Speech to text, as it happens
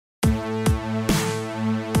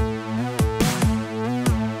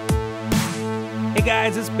Hey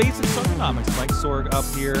guys, it's Basic Sorganomics. Mike Sorg up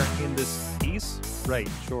here in this piece. Right,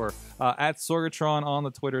 sure. At Sorgatron on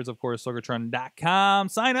the Twitters, of course, sorgatron.com.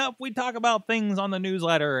 Sign up. We talk about things on the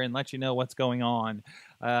newsletter and let you know what's going on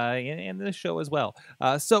in this show as well.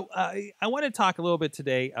 So I want to talk a little bit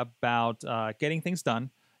today about getting things done.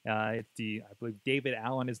 I believe David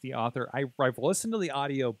Allen is the author. I've listened to the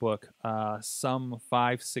audiobook some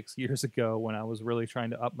 5-6 years ago when I was really trying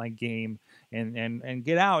to up my game and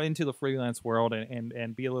get out into the freelance world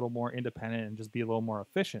and be a little more independent and just be a little more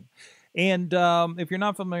efficient. And if you're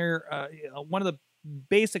not familiar, one of the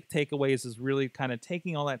basic takeaways is really kind of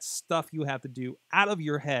taking all that stuff you have to do out of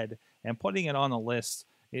your head and putting it on a list.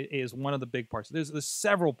 Is one of the big parts. There's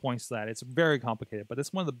several points to that. It's very complicated, but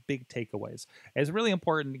it's one of the big takeaways. It's really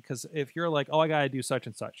important because if you're like, oh, I got to do such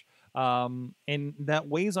and such, and that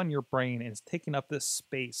weighs on your brain and it's taking up this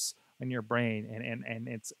space in your brain and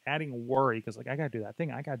it's adding worry because like, I got to do that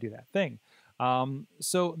thing. I got to do that thing.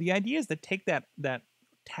 So the idea is to take that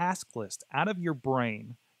task list out of your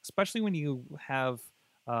brain, especially when you have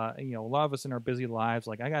a lot of us in our busy lives,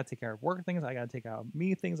 like I got to take care of work things, I got to take care of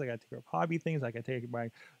me things, I got to take care of hobby things, I got to take my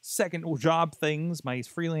second job things, my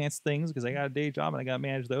freelance things, because I got a day job and I got to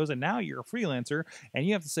manage those. And now you're a freelancer and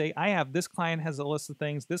you have to say, I have this client has a list of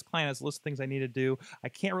things, this client has a list of things I need to do. I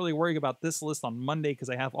can't really worry about this list on Monday because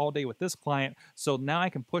I have all day with this client. So now I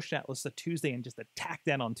can push that list to Tuesday and just attack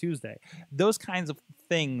that on Tuesday. Those kinds of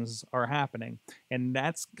things are happening. And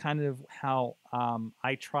that's kind of how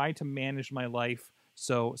I try to manage my life.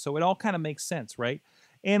 So it all kind of makes sense, right?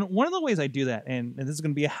 And one of the ways I do that, and this is going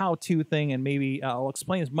to be a how-to thing, and maybe I'll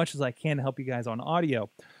explain as much as I can to help you guys on audio.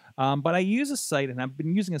 But I use a site, and I've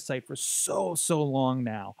been using a site for so long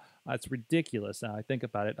now. It's ridiculous now I think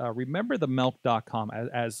about it. Rememberthemilk.com.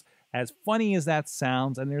 As funny as that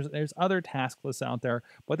sounds, and there's other task lists out there,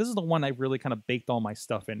 but this is the one I really kind of baked all my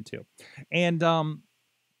stuff into. And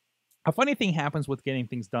a funny thing happens with getting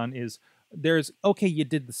things done is okay, you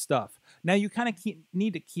did the stuff. Now you kind of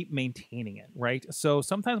need to keep maintaining it, right? So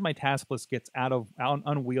sometimes my task list gets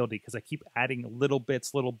unwieldy because I keep adding little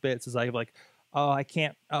bits as I like,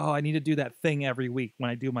 I need to do that thing every week when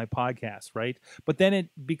I do my podcast, right? But then it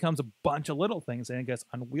becomes a bunch of little things and it gets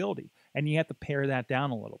unwieldy and you have to pare that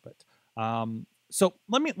down a little bit. So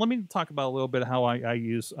let me talk about a little bit how I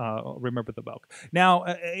use Remember the Milk. Now,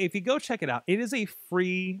 if you go check it out, it is a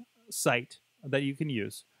free site that you can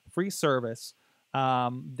use. Free service.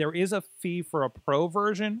 There is a fee for a pro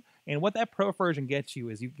version, and what that pro version gets you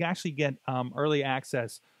is you actually get early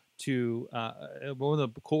access to one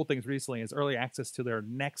of the cool things recently is early access to their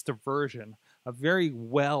next version, a very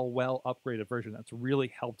well upgraded version that's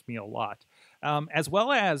really helped me a lot, as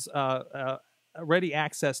well as ready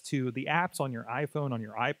access to the apps on your iPhone, on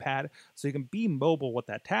your iPad, so you can be mobile with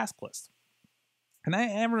that task list. And I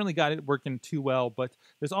haven't really got it working too well, but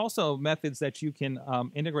there's also methods that you can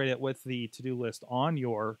integrate it with the to-do list on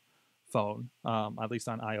your phone, at least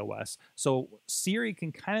on iOS. So Siri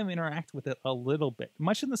can kind of interact with it a little bit,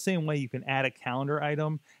 much in the same way you can add a calendar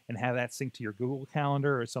item and have that sync to your Google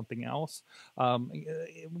Calendar or something else.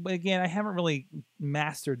 But again, I haven't really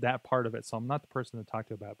mastered that part of it, so I'm not the person to talk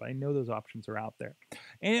to about it, but I know those options are out there.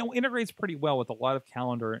 And it integrates pretty well with a lot of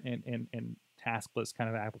calendar and task list kind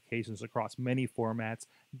of applications across many formats.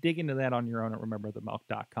 Dig into that on your own at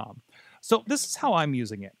rememberthemilk.com. So this is how I'm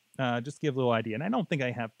using it. Just to give a little idea. And I don't think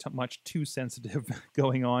I have much too sensitive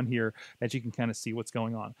going on here that you can kind of see what's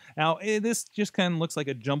going on. Now, this just kind of looks like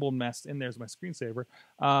a jumbled mess, and there's my screensaver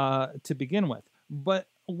to begin with. But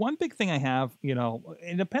one big thing I have,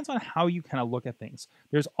 it depends on how you kind of look at things.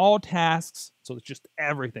 There's all tasks, so it's just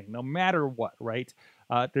everything, no matter what, right?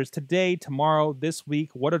 There's today, tomorrow, this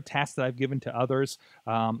week. What are tasks that I've given to others?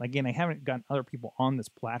 Again, I haven't gotten other people on this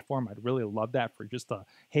platform. I'd really love that for just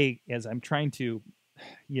hey, as I'm trying to,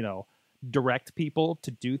 direct people to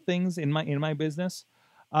do things in my business.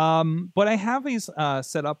 But I have these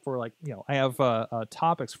set up for I have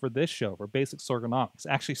topics for this show for Basic Sorganomics,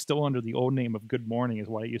 actually still under the old name of Good Morning is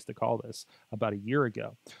what I used to call this about a year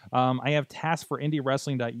ago. I have tasks for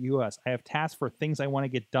IndieWrestling.us. I have tasks for things I want to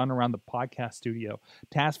get done around the podcast studio.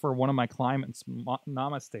 Tasks for one of my clients,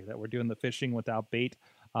 Namaste, that we're doing the Fishing Without Bait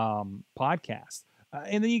podcast.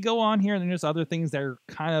 And then you go on here, and there's other things that are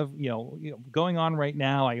kind of, going on right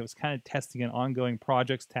now. I was kind of testing an ongoing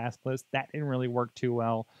projects task list. That didn't really work too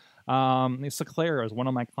well. Seclair is one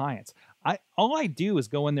of my clients. All I do is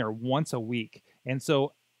go in there once a week. And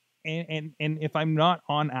so, and if I'm not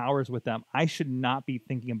on hours with them, I should not be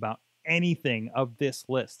thinking about anything of this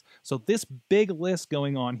list. So this big list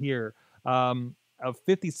going on here of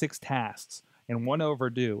 56 tasks and one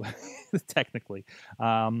overdue, technically,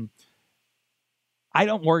 I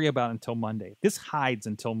don't worry about it until Monday. This hides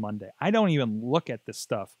until Monday. I don't even look at this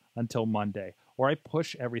stuff until Monday, or I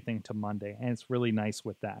push everything to Monday, and it's really nice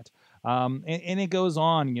with that. And it goes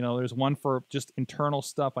on. There's one for just internal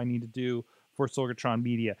stuff I need to do for Sorgatron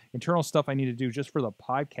Media, internal stuff I need to do just for the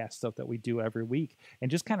podcast stuff that we do every week,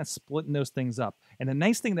 and just kind of splitting those things up. And the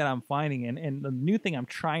nice thing that I'm finding, and the new thing I'm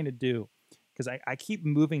trying to do, because I keep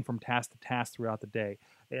moving from task to task throughout the day,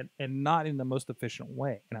 and not in the most efficient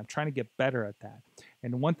way. And I'm trying to get better at that.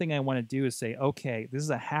 And one thing I want to do is say, okay, this is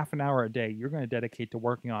a half an hour a day you're going to dedicate to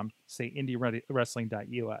working on, say,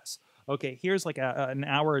 indiewrestling.us. Okay, here's like an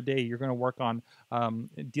hour a day you're going to work on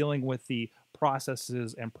dealing with the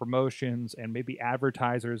processes and promotions and maybe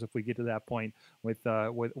advertisers if we get to that point with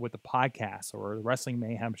the podcast or the Wrestling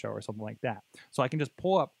Mayhem show or something like that. So I can just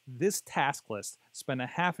pull up this task list, spend a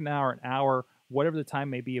half an hour, whatever the time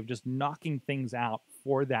may be, of just knocking things out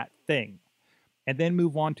for that thing, and then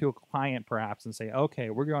move on to a client perhaps and say, okay,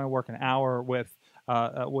 we're going to work an hour with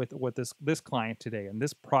this client today and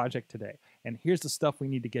this project today, and here's the stuff we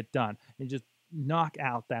need to get done, and just knock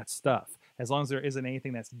out that stuff, as long as there isn't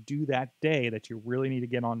anything that's due that day that you really need to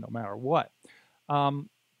get on no matter what. And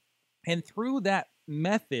through that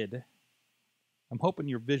method, I'm hoping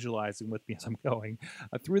you're visualizing with me as I'm going.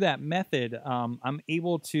 Through that method, I'm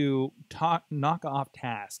able to knock off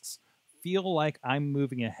tasks, feel like I'm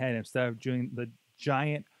moving ahead instead of doing the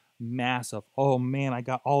giant mass of, oh man, I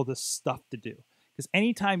got all this stuff to do. Because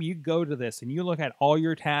anytime you go to this and you look at all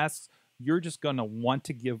your tasks, you're just going to want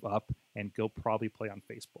to give up and go probably play on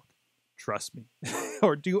Facebook. Trust me.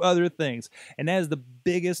 Or do other things. And that is the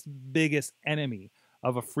biggest enemy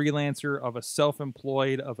of a freelancer, of a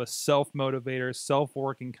self-employed, of a self-motivator,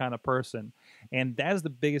 self-working kind of person. And that is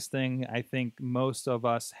the biggest thing I think most of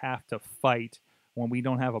us have to fight when we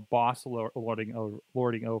don't have a boss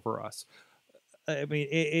lording over us. I mean,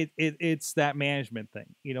 it's that management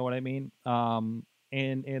thing. You know what I mean? And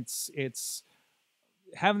it's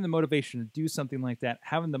having the motivation to do something like that,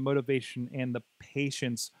 having the motivation and the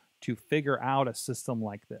patience to figure out a system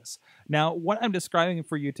like this. Now, what I'm describing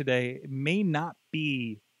for you today may not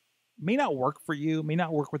work for you, may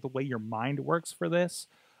not work with the way your mind works for this,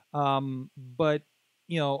 but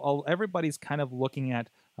everybody's kind of looking at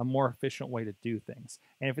a more efficient way to do things.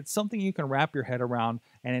 And if it's something you can wrap your head around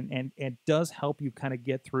and it does help you kind of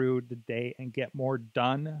get through the day and get more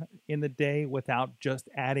done in the day without just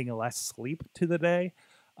adding less sleep to the day,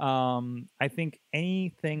 I think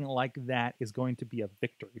anything like that is going to be a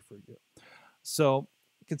victory for you. So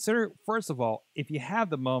consider, first of all, if you have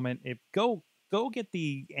the moment, go get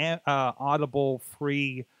the Audible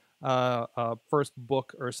free first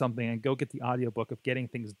book or something, and go get the audiobook of Getting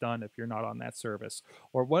Things Done if you're not on that service,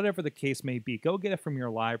 or whatever the case may be. Go get it from your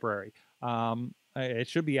library. It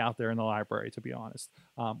should be out there in the library, to be honest.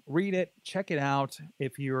 Read it, check it out.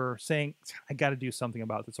 If you're saying, I got to do something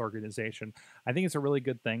about this organization, I think it's a really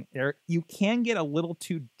good thing. You can get a little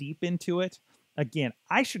too deep into it. Again,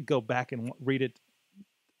 I should go back and read it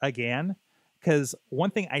again, because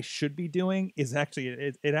one thing I should be doing is actually,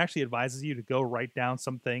 it actually advises you to go write down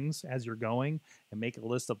some things as you're going and make a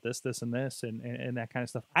list of this, and this, and that kind of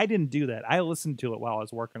stuff. I didn't do that. I listened to it while I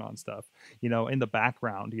was working on stuff, in the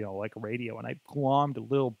background, like radio, and I glommed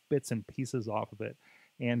little bits and pieces off of it.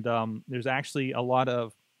 And there's actually a lot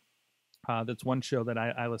of, that's one show that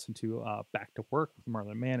I listened to, Back to Work with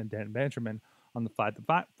Marlon Mann and Dan Benjamin, on the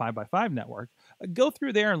 5x5 network. Go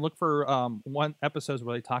through there and look for one episodes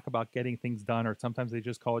where they talk about getting things done, or sometimes they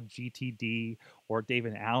just call it GTD, or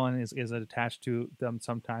David Allen is attached to them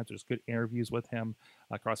sometimes. There's good interviews with him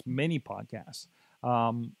across many podcasts.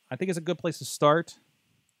 I think it's a good place to start.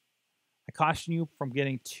 I caution you from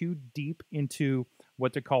getting too deep into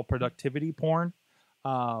what they call productivity porn.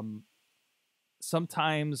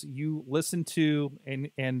 Sometimes you listen to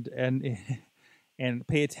and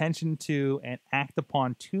pay attention to and act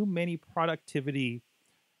upon too many productivity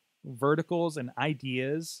verticals and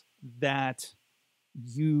ideas that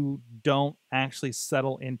you don't actually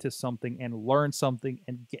settle into something and learn something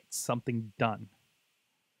and get something done.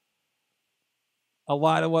 A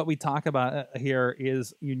lot of what we talk about here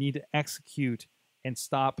is you need to execute and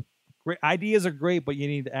stop. Great ideas are great, but you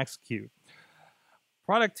need to execute.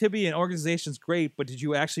 Productivity and organization is great, but did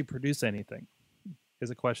you actually produce anything? Is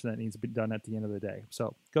a question that needs to be done at the end of the day.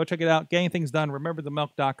 So go check it out. Getting Things Done.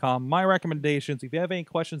 RememberTheMilk.com. My recommendations. If you have any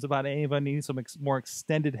questions about any of them, need some more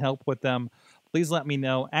extended help with them, please let me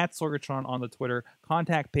know at Sorgatron on the Twitter.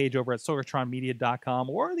 Contact page over at sorgatronmedia.com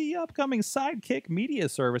or the upcoming Sidekick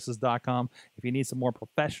Mediaservices.com if you need some more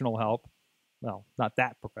professional help. Well, not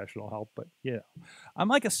that professional help, but I'm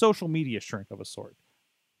like a social media shrink of a sort.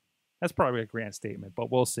 That's probably a grand statement,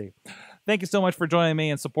 but we'll see. Thank you so much for joining me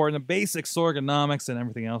and supporting the basic Sorganomics and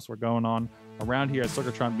everything else we're going on around here at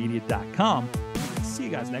sorgatronmedia.com. See you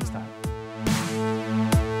guys next time.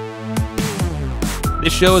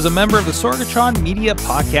 This show is a member of the Sorgatron Media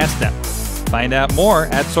Podcast Network. Find out more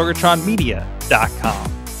at sorgatronmedia.com.